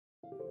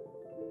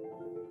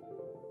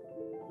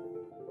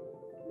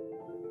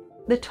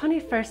The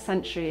 21st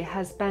century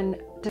has been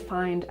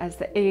defined as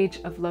the age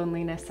of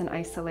loneliness and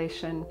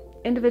isolation.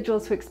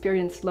 Individuals who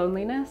experience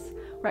loneliness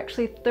were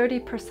actually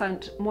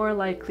 30% more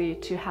likely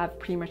to have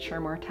premature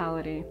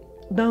mortality.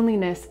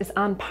 Loneliness is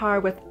on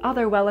par with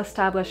other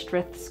well-established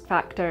risk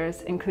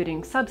factors,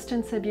 including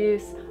substance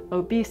abuse,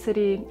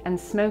 obesity, and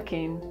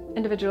smoking.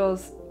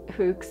 Individuals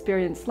who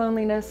experience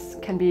loneliness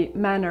can be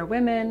men or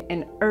women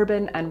in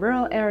urban and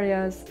rural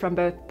areas from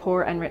both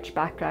poor and rich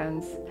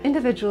backgrounds.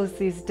 Individuals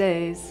these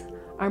days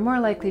are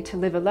more likely to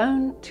live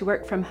alone, to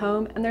work from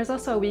home, and there's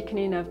also a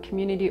weakening of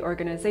community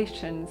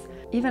organizations.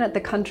 Even at the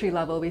country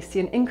level, we see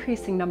an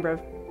increasing number of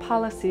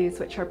policies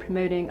which are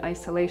promoting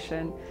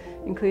isolation,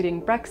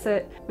 including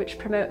Brexit, which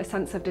promote a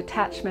sense of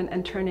detachment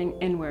and turning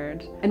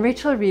inward. And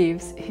Rachel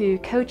Reeves, who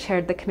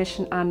co-chaired the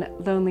Commission on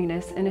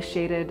Loneliness,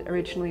 initiated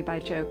originally by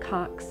Joe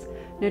Cox,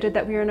 noted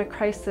that we are in a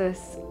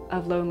crisis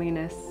of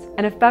loneliness.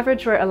 And if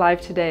Beveridge were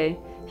alive today,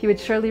 he would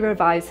surely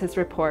revise his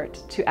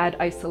report to add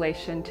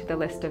isolation to the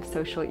list of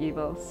social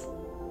evils.